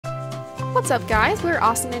What's up guys, we're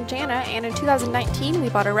Austin and Jana, and in 2019 we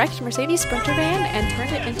bought a wrecked Mercedes Sprinter van and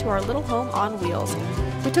turned it into our little home on wheels.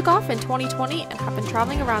 We took off in 2020 and have been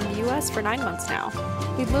traveling around the US for 9 months now.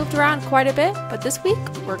 We've moved around quite a bit, but this week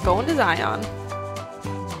we're going to Zion.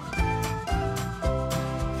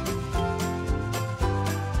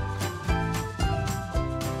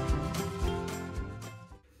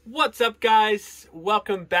 What's up guys,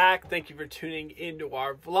 welcome back. Thank you for tuning into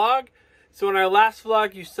our vlog. So in our last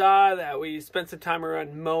vlog you saw that we spent some time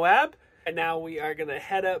around Moab, and now we are gonna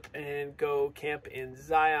head up and go camp in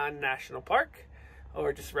Zion National Park,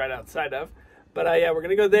 or just right outside of. But yeah, we're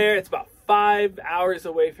gonna go there. It's about 5 hours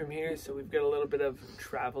away from here, so we've got a little bit of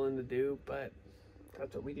traveling to do, but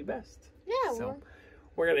that's what we do best. Yeah, so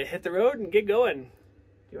we're gonna hit the road and get going. Do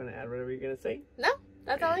you want to add whatever you're gonna say? No,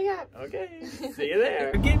 that's all I got. Okay, see you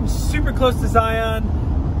there. We're getting super close to Zion.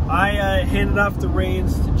 I handed off the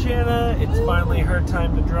reins to Jana. It's finally her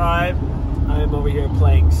time to drive. I'm over here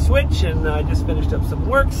playing Switch, and I just finished up some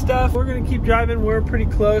work stuff. We're gonna keep driving. We're pretty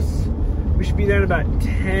close. We should be there in about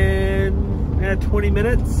 20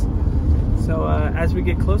 minutes. So as we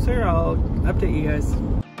get closer, I'll update you guys.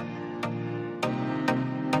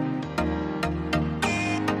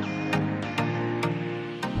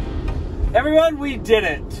 Everyone, we did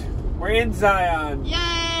it. We're in Zion. Yay!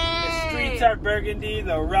 The streets are burgundy,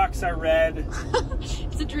 the rocks are red.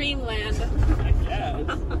 It's a dreamland. I guess.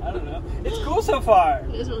 I don't know. It's cool so far.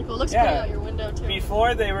 It is really cool. It looks pretty out your window too.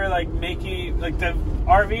 Before they were like making, like the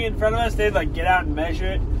RV in front of us, they'd like get out and measure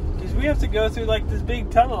it. Because we have to go through like this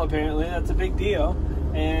big tunnel apparently. That's a big deal.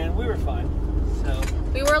 And we were fine. So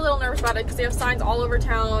we were a little nervous about it because they have signs all over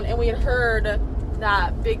town, and we had heard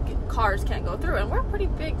that big cars can't go through, and we're a pretty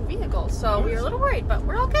big vehicle, so we were a little worried, but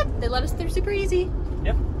we're all good. They let us through super easy.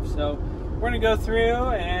 Yep. So we're gonna go through,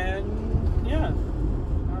 and yeah, I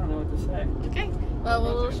don't know what to say. Okay. Well,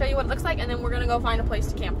 we'll show you what it looks like, and then we're gonna go find a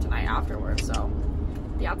place to camp tonight afterwards. So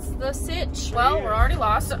that's the sitch. Well, we're already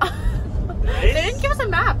lost. They didn't give us a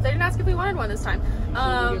map. They didn't ask if we wanted one this time.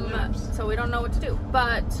 So we don't know what to do.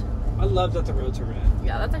 But I love that the roads are red.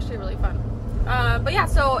 Yeah, that's actually really fun. But yeah,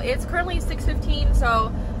 so it's currently 6:15,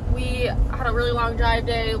 so we had a really long drive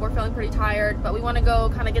day. We're feeling pretty tired, but we want to go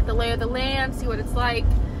kind of get the lay of the land, see what it's like.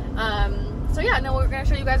 So yeah, no, we're going to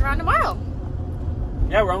show you guys around tomorrow.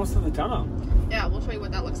 Yeah, we're almost to the tunnel. Yeah, we'll show you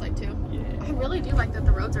what that looks like too. Yeah. I really do like that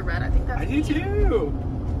the roads are red. I think that's do too.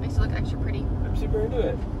 Makes it look extra pretty. I'm super into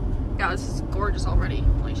it. Yeah, this is gorgeous already.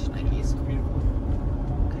 Holy shnikes. Beautiful.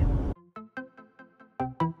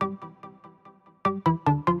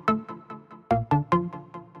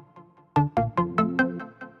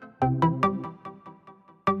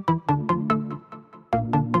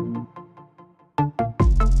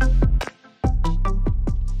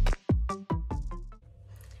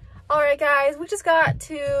 Alright guys, we just got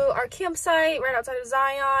to our campsite right outside of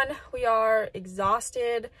Zion. We are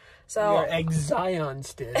exhausted. So we are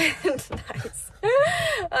exhausted. Nice.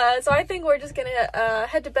 So I think we're just gonna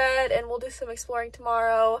head to bed, and we'll do some exploring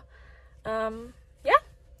tomorrow. Yeah,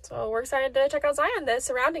 so we're excited to check out Zion. The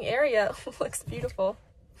surrounding area looks beautiful.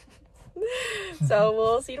 So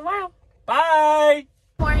we'll see you tomorrow. Bye!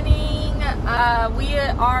 Morning. We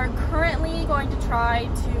are currently going to try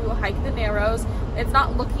to hike the Narrows. It's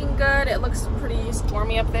not looking good. It looks pretty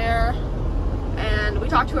stormy up there. And we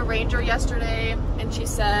talked to a ranger yesterday, and she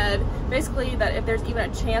said basically that if there's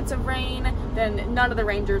even a chance of rain, then none of the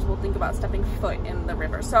rangers will think about stepping foot in the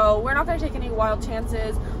river. So we're not going to take any wild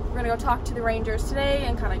chances. We're going to go talk to the rangers today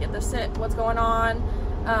and kind of get what's going on.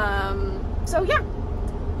 So yeah.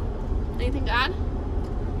 Anything to add?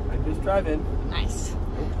 I'm just driving. Nice.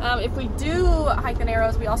 If we do hike the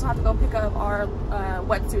Narrows, we also have to go pick up our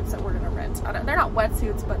wetsuits that we're going to rent. They're not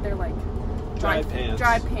wetsuits, but they're like dry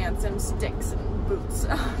pants and sticks and boots.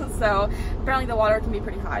 So apparently the water can be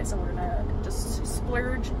pretty high, so we're gonna just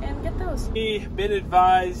splurge and get those. We've been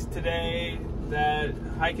advised today that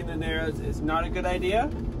hiking the Narrows is not a good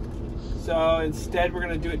idea. So instead we're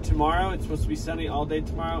gonna do it tomorrow. It's supposed to be sunny all day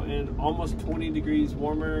tomorrow and almost 20 degrees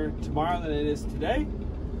warmer tomorrow than it is today.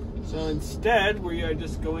 So instead we are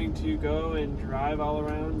just going to go and drive all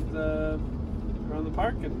around the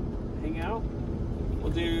park and hang out.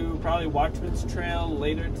 We'll do probably Watchman's Trail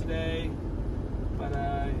later today, but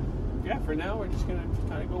yeah, for now we're just gonna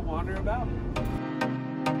kind of go wander about.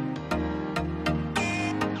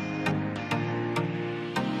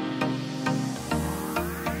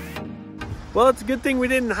 Well, it's a good thing we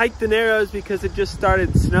didn't hike the Narrows because it just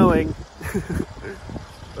started snowing.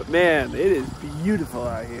 But man, it is beautiful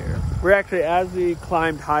out here. We're actually, as we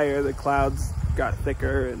climbed higher, the clouds got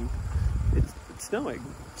thicker and it's snowing.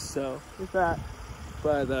 So with that,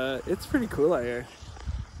 but it's pretty cool out here.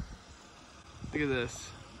 Look at this.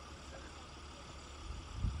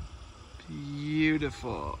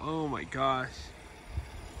 Beautiful. Oh my gosh.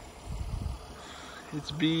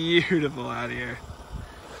 It's beautiful out here.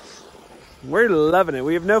 We're loving it.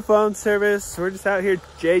 We have no phone service. We're just out here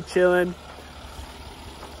chilling.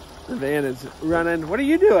 The van is running. What are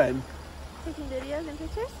you doing? Taking videos and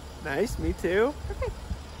pictures. Nice, me too. Perfect.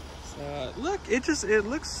 So look, it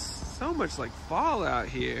looks so much like fall out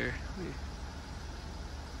here.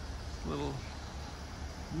 Little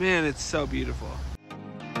man, it's so beautiful.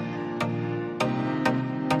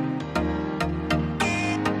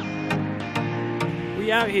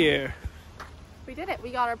 We out here. We did it. We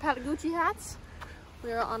got our Patagucci hats.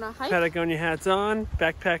 We are on a hike. Patagonia hats on,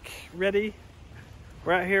 backpack ready.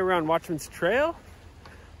 We're out here. We're on Watchman's Trail.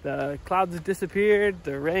 The clouds have disappeared.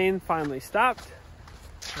 The rain finally stopped.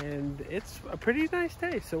 And it's a pretty nice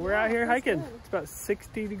day. So we're out here hiking. Good. It's about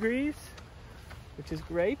 60 degrees, which is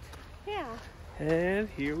great. Yeah. And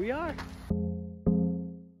here we are.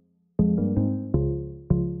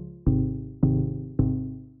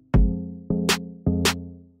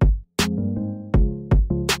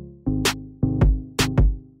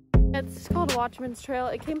 It's called Watchman's Trail.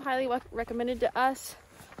 It came highly recommended to us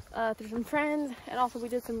through some friends, and also we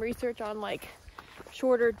did some research on like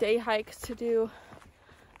shorter day hikes to do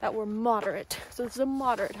that were moderate. So this is a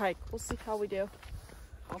moderate hike. We'll see how we do.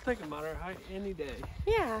 I'll take a moderate hike any day.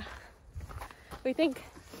 Yeah. We think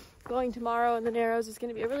going tomorrow in the Narrows is going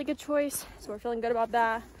to be a really good choice, so we're feeling good about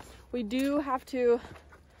that. We do have to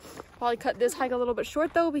probably cut this hike a little bit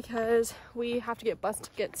short though, because we have to get bus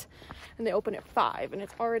tickets and they open at 5 and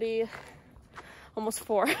it's already almost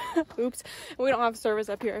 4. Oops. And we don't have service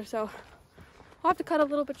up here, so I'll have to cut a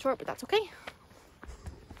little bit short, but that's okay.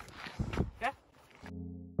 Yeah.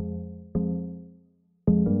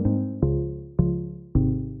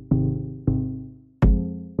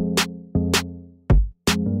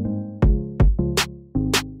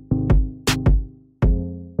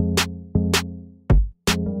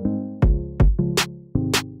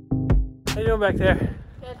 How you doing back there?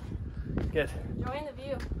 Good. Good. Enjoying the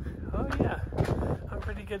view. Oh yeah, I'm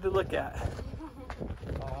pretty good to look at.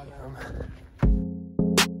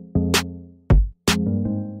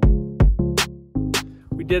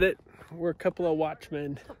 We did it. We're a couple of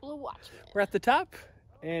watchmen. We're at the top,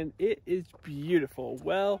 and it is beautiful.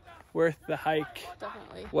 Well worth the hike.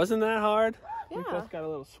 Definitely. Wasn't that hard? Yeah. We both got a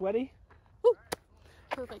little sweaty. Woo.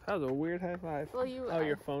 Perfect. That was a weird high five. Well, you, oh,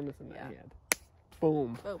 your phone is in that yeah. hand.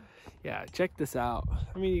 Boom. Boom. Yeah, check this out.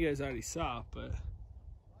 I mean, you guys already saw, but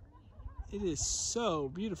it is so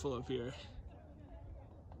beautiful up here.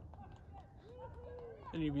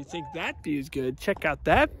 And if you think that view is good, check out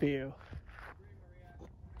that view.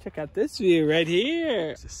 Check out this view right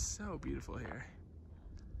here. It's just so beautiful here.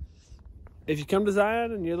 If you come to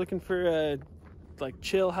Zion and you're looking for a like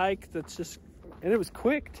chill hike, that's just, and it was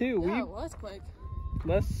quick too. Yeah, it was quick.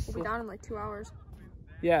 We'll be down in like 2 hours.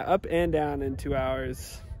 Yeah, up and down in 2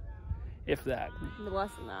 hours, if that.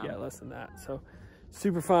 Less than that. Yeah, less than that. So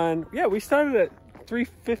super fun. Yeah, we started at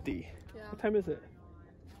 3:50. Yeah. What time is it?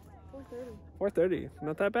 4:30. 4:30.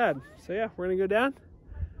 Not that bad. So yeah, we're gonna go down.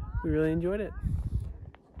 We really enjoyed it.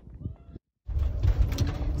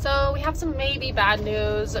 So we have some maybe bad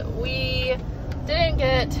news. We didn't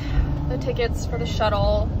get the tickets for the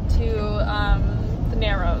shuttle to the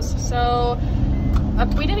Narrows. So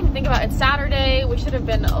we didn't even think about it. It's Saturday. We should have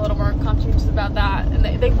been a little more conscientious about that. And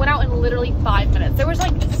they went out in literally 5 minutes. There was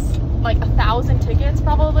like 1,000 tickets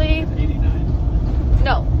probably. 89.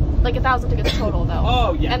 No, like 1,000 tickets total though.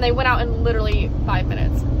 Oh yeah. And they went out in literally 5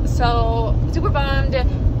 minutes. So super bummed.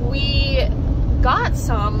 We got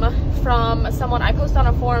some from someone. I posted on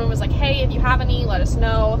a forum and was like, hey, if you have any, let us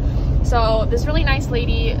know. So this really nice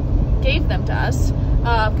lady gave them to us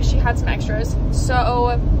because she had some extras.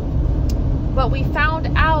 So, but we found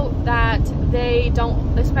out that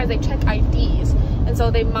sometimes they check IDs, and so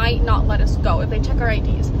they might not let us go if they check our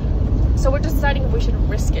IDs. So we're just deciding if we should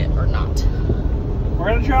risk it or not. We're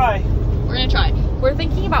gonna try. We're gonna try. We're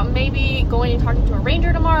thinking about maybe going and talking to a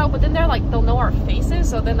ranger tomorrow, but then they'll know our faces,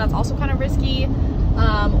 so then that's also kind of risky.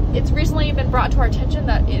 It's recently been brought to our attention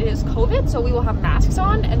that it is COVID, so we will have masks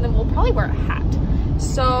on, and then we'll probably wear a hat.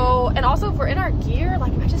 So, and also if we're in our gear,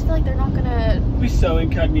 like I just feel like they're not gonna be so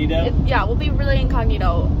incognito. Yeah, we'll be really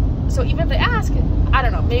incognito. So even if they ask, I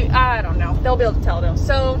don't know, maybe, I don't know, they'll be able to tell though.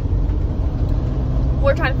 So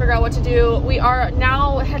we're trying to figure out what to do. We are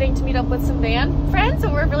now heading to meet up with some van friends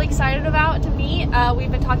that we're really excited about to meet. We've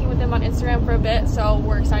been talking with them on Instagram for a bit, so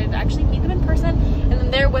we're excited to actually meet them in person. And then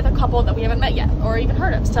they're with a couple that we haven't met yet or even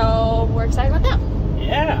heard of, so we're excited about them.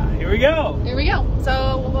 Yeah, here we go. Here we go.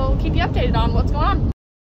 So we'll keep you updated on what's going on.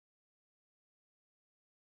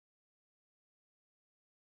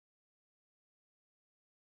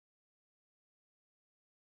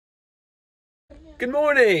 Good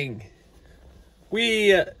morning. We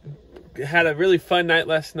had a really fun night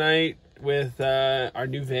last night with our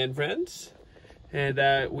new van friends, and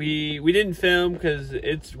we didn't film because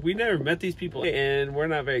we never met these people and we're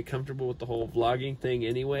not very comfortable with the whole vlogging thing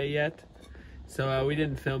anyway yet. So we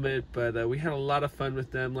didn't film it, but we had a lot of fun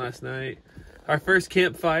with them last night. Our first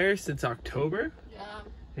campfire since October. Yeah.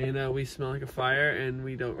 And we smell like a fire, and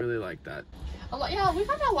we don't really like that. Yeah, we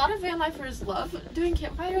find a lot of van lifers love doing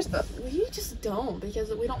campfires, but we just don't because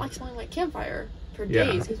we don't like smelling like campfire for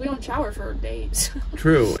days because we don't shower for days.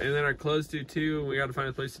 True. And then our clothes do too, and we got to find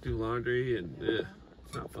a place to do laundry, and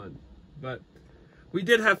it's not fun. But we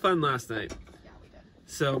did have fun last night. Yeah, we did.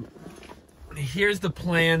 So here's the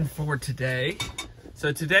plan for today.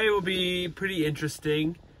 So today will be pretty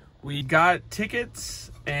interesting. We got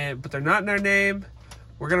tickets, but they're not in our name.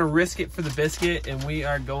 We're gonna risk it for the biscuit, and we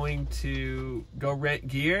are going to go rent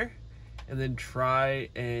gear and then try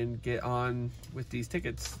and get on with these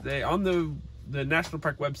tickets. On the National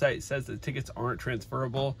Park website says that tickets aren't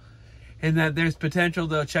transferable and that there's potential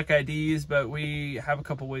they'll check IDs, but we have a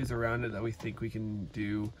couple ways around it that we think we can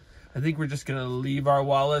do. I think we're just gonna leave our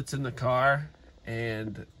wallets in the car,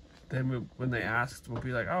 and then when they ask, we'll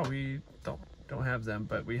be like, oh, we don't have them,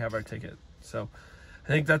 but we have our ticket. So I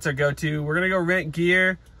think that's our go-to. We're gonna go rent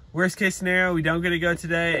gear. Worst case scenario, we don't get to go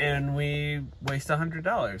today and we waste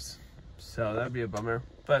 $100. So that'd be a bummer,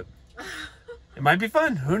 but it might be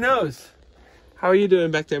fun. Who knows? How are you doing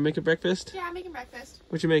back there? Making breakfast? Yeah, I'm making breakfast.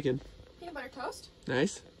 What you making? Peanut butter toast.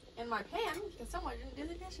 Nice. In my pan because someone didn't do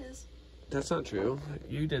the dishes. That's not true.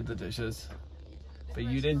 You did the dishes, but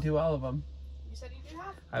you didn't do all of them. You said you do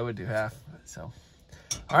half? I would do half, so.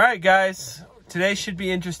 All right, guys. Today should be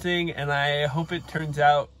interesting, and I hope it turns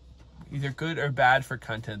out either good or bad for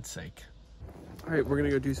content's sake. All right, we're gonna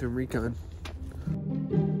go do some recon.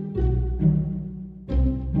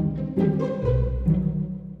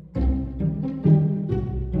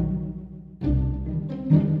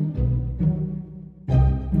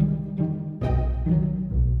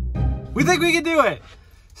 We think we can do it.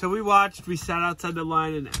 So we sat outside the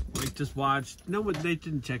line and just watched. No one, they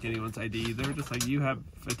didn't check anyone's ID. They were just like, you have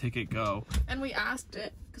a ticket, go. And we asked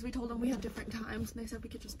it because we told them we have different times, and they said we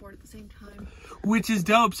could just board at the same time. Which is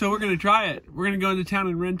dope. So we're gonna try it. We're gonna go into town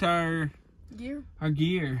and rent our gear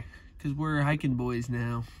because we're hiking boys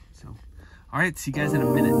now. So, all right, see you guys in a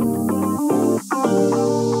minute.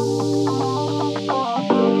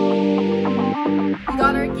 We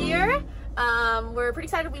got our gear. We're pretty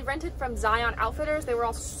excited. We rented from Zion Outfitters. They were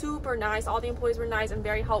all super nice. All the employees were nice and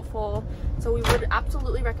very helpful. So we would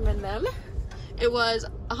absolutely recommend them. It was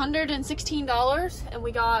 $116 and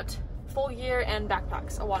we got full gear and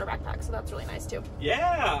backpacks, a water backpack. So that's really nice too.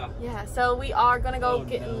 Yeah. Yeah, so we are gonna go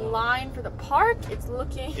get in line for the park. It's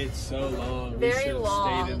so long. Very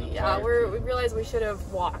long. Stayed in the yeah, park. We realized we should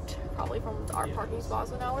have walked probably from our parking spot.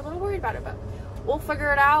 So now we're a little worried about it, but we'll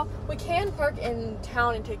figure it out. We can park in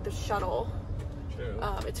town and take the shuttle. True.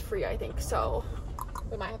 It's free, I think, so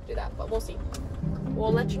we might have to do that, but we'll see.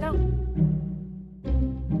 We'll let you know.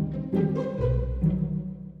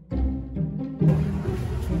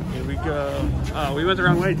 Here we go. Oh, we went the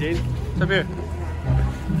wrong way, Jane. It's up here.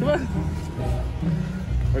 Come on.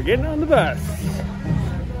 We're getting on the bus.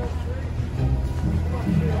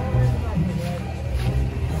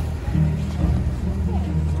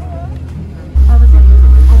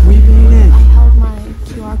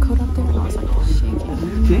 QR code up there and I was like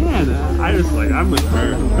shaking. Yeah, I was like, I'm with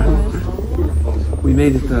her. We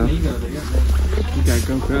made it though. We got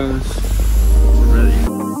GoPros. We're ready.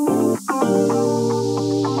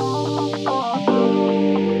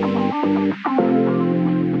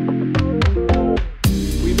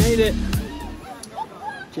 We made it.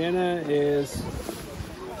 Jana is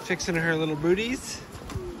fixing her little booties.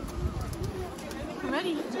 I'm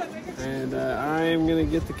ready. And I'm gonna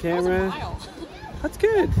get the camera. That's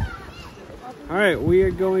good. All right, we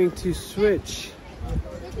are going to switch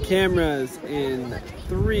cameras in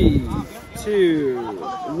 3, 2,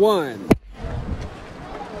 1.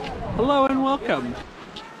 Hello and welcome.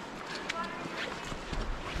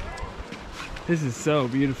 This is so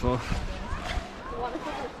beautiful.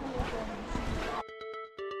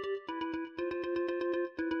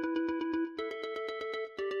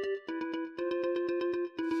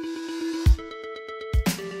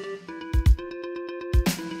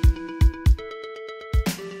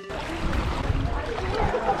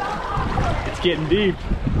 Getting deep.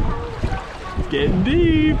 It's getting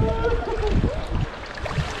deep.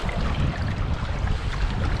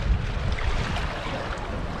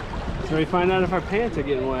 So we find out if our pants are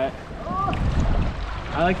getting wet.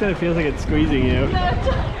 I like that it feels like it's squeezing you.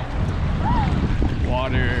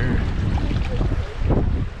 Water.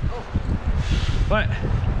 What?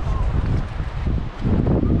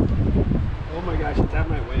 Oh my gosh, it's at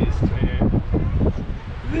my waist right here.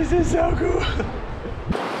 This is so cool.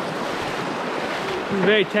 This is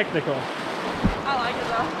very technical. I like it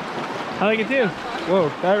though. I like it too. Whoa,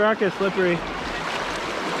 that rock is slippery.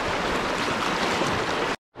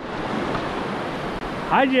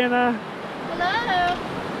 Hi, Jana. Hello.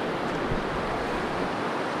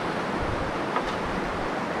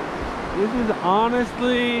 This is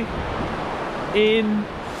honestly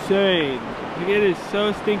insane. Like, it is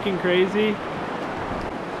so stinking crazy.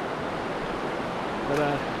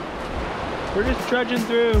 But we're just trudging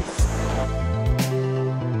through.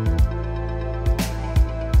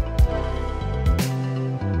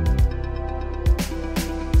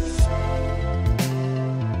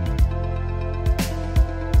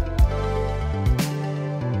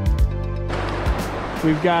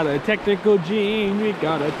 We've got a technical gene, we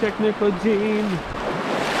got a technical gene.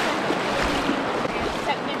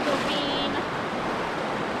 Technical bean.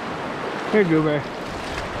 Here, Goober.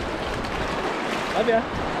 Love ya.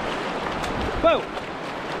 Whoa!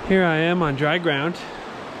 Here I am on dry ground.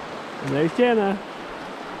 And there's Jana.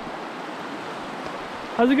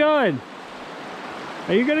 How's it going?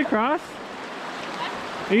 Are you gonna cross?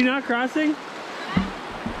 Are you not crossing?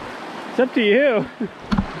 It's up to you.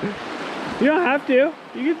 You don't have to.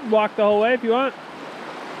 You can walk the whole way if you want.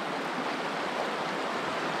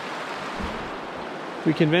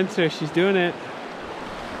 We convinced her, she's doing it.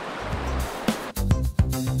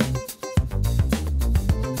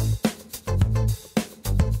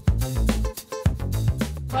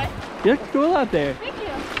 What? You look cool out there. Thank you.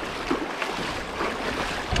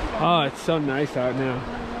 Oh, it's so nice out now.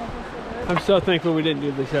 I'm so thankful we didn't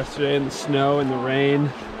do this yesterday in the snow and the rain.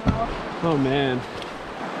 Oh man.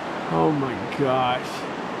 Oh my gosh.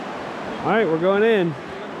 All right, we're going in.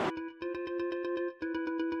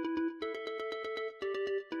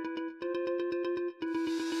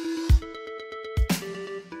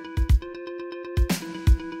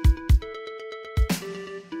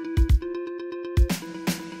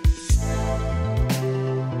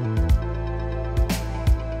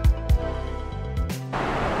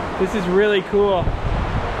 This is really cool.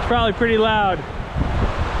 It's probably pretty loud.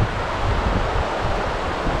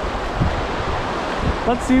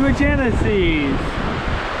 Let's see what Jana sees.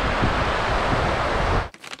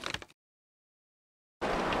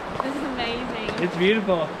 This is amazing. It's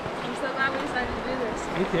beautiful. I'm so glad we decided to do this.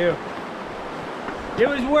 Me too. It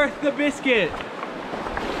was worth the biscuit.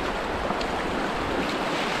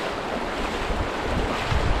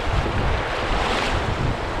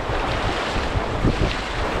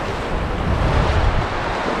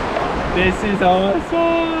 This is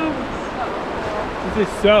awesome. This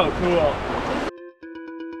is so cool.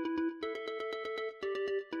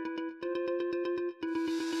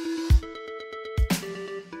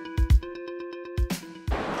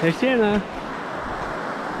 There's Jana.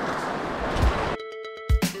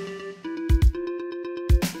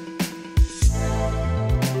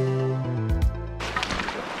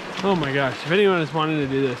 Oh my gosh, if anyone is wanting to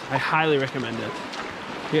do this, I highly recommend it.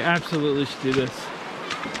 You absolutely should do this.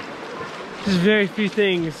 There's very few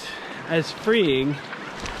things as freeing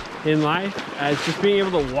in life as just being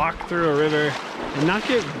able to walk through a river and not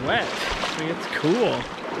get wet. Like, it's cool.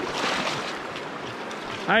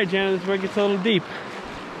 All right, Jana, this is where it gets a little deep.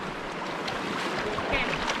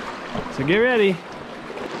 So get ready.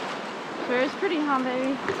 Sure is pretty, huh,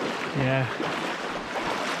 baby? Yeah.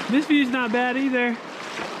 This view's not bad either.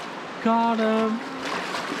 Got him.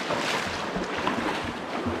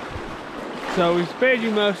 So we spared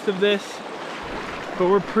you most of this, but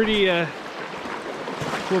we're pretty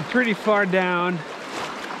far down.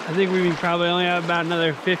 I think we probably only have about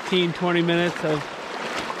another 15-20 minutes of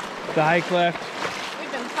the hike left.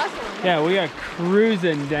 We've been hustling. Yeah, we are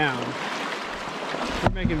cruising down. We're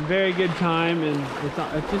making very good time, and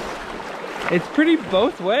it's pretty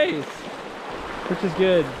both ways, which is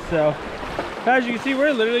good. So as you can see,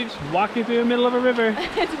 we're literally just walking through the middle of a river.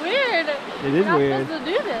 It's weird. It is weird. We're not supposed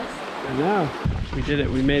to do this. I know. We did it.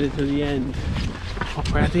 We made it to the end.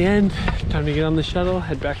 We're at the end. Time to get on the shuttle,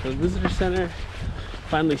 head back to the visitor center,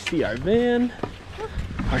 finally see our van,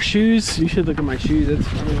 our shoes. You should look at my shoes. It's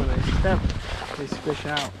funny when I step, they squish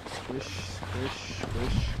out. Squish, squish,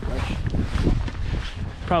 squish, squish.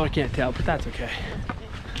 Probably can't tell, but that's okay.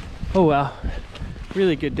 Oh well.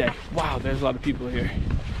 Really good day. Wow, there's a lot of people here.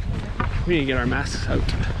 We need to get our masks out.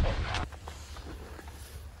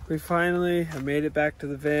 We finally have made it back to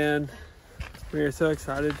the van. We are so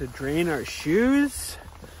excited to drain our shoes.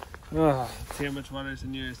 Oh, let's see how much water is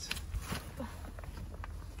in yours.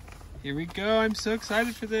 Here we go. I'm so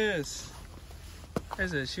excited for this.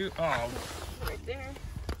 There's a shoe. Oh, there.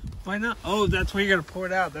 Why not? Oh, that's where you're gonna pour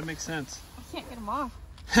it out. That makes sense. I can't get them off.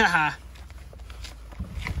 Haha.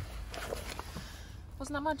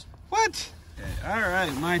 Wasn't that much? What? Okay, all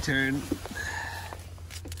right, my turn.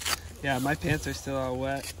 Yeah, my pants are still all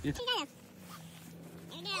wet.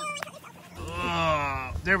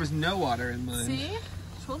 Oh, there was no water in mine. See?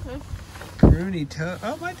 Told her. Pruny toe.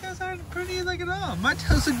 Oh, my toes aren't pruny like at all. My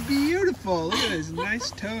toes look beautiful. Look at those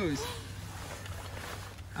nice toes.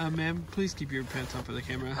 Ma'am, please keep your pants on for the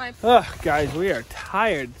camera. Bye. Oh, guys, we are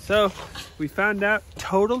tired. So we found out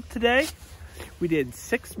total today, we did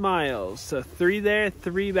 6 miles. So 3 there,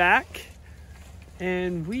 3 back.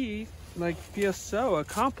 And we feel so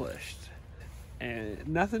accomplished. And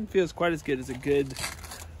nothing feels quite as good as a good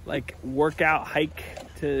workout hike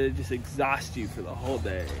to just exhaust you for the whole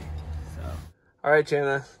day. So, all right,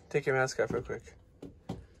 Jana, take your mask off real quick.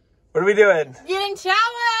 What are we doing? Getting showers!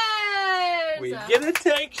 We're gonna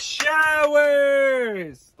take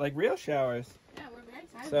showers! Like real showers. Yeah, we're very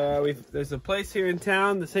excited. So there's a place here in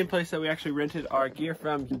town, the same place that we actually rented our gear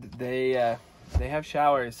from. They have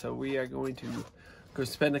showers, so we are going to go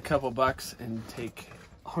spend a couple bucks and take,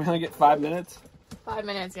 we only get 5 minutes? 5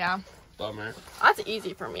 minutes, yeah. Bummer. That's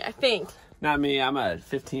easy for me, I think. Not me, I'm a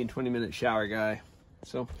 15, 20 minute shower guy.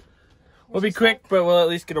 So we'll be quick, but we'll at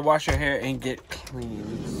least get to wash our hair and get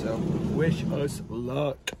clean. So wish us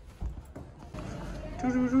luck.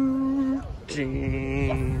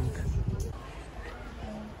 Ding.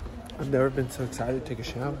 I've never been so excited to take a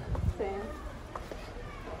shower. Same.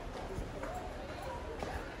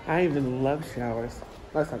 I even love showers.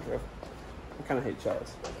 That's not true. I kind of hate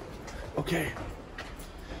showers. Okay.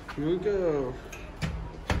 Here we go.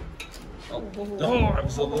 Oh, I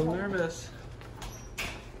was a little nervous.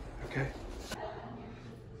 Okay.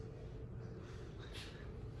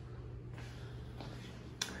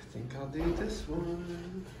 I think I'll do this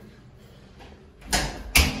one.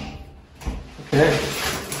 Okay.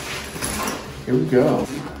 Here we go.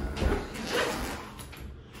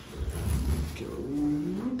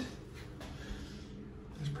 Good.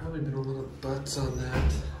 There's probably been a lot of butts on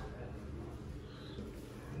that.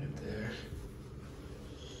 Right there.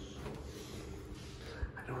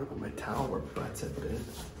 I don't know about my towel where butts have been.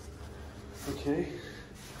 Okay.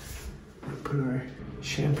 I'm gonna put our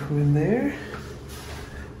shampoo in there.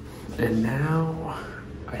 And now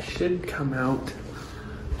I should come out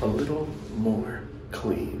a little more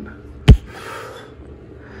clean.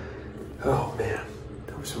 Oh man,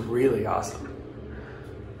 that was really awesome.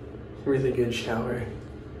 Really good shower.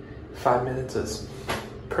 5 minutes is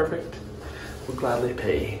perfect. We'll gladly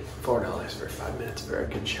pay $4 for 5 minutes for a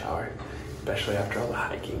good shower, especially after all the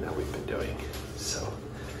hiking that we've been doing. So,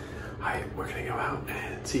 all right, we're gonna go out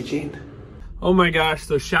and see Jean. Oh my gosh,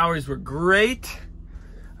 those showers were great.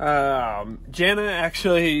 Jana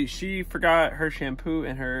actually, she forgot her shampoo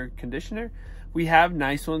and her conditioner. We have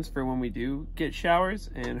nice ones for when we do get showers,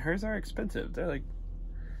 and hers are expensive. They're like,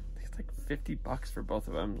 I think it's like $50 for both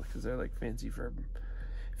of them because they're like fancy for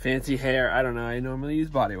fancy hair. I don't know. I normally use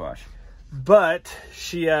body wash, but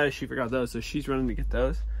she forgot those, so she's running to get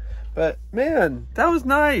those. But man, that was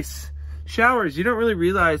nice. Showers, you don't really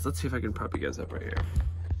realize. Let's see if I can prop you guys up right here.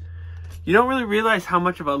 You don't really realize how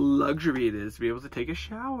much of a luxury it is to be able to take a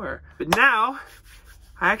shower. But now,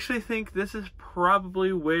 I actually think this is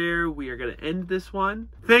probably where we are going to end this one.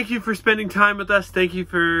 Thank you for spending time with us. Thank you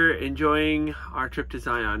for enjoying our trip to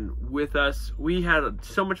Zion with us. We had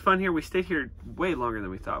so much fun here. We stayed here way longer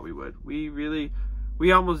than we thought we would.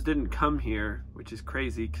 We almost didn't come here, which is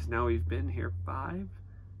crazy because now we've been here five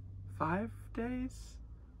days?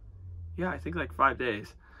 Yeah, I think like 5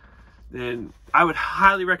 days. And I would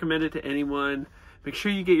highly recommend it to anyone. Make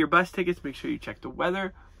sure you get your bus tickets. Make sure you check the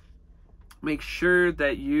weather. Make sure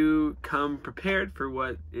that you come prepared for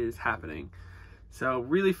what is happening. So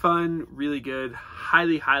really fun, really good.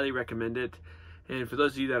 Highly, highly recommend it. And for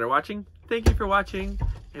those of you that are watching, thank you for watching.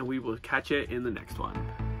 And we will catch you in the next one.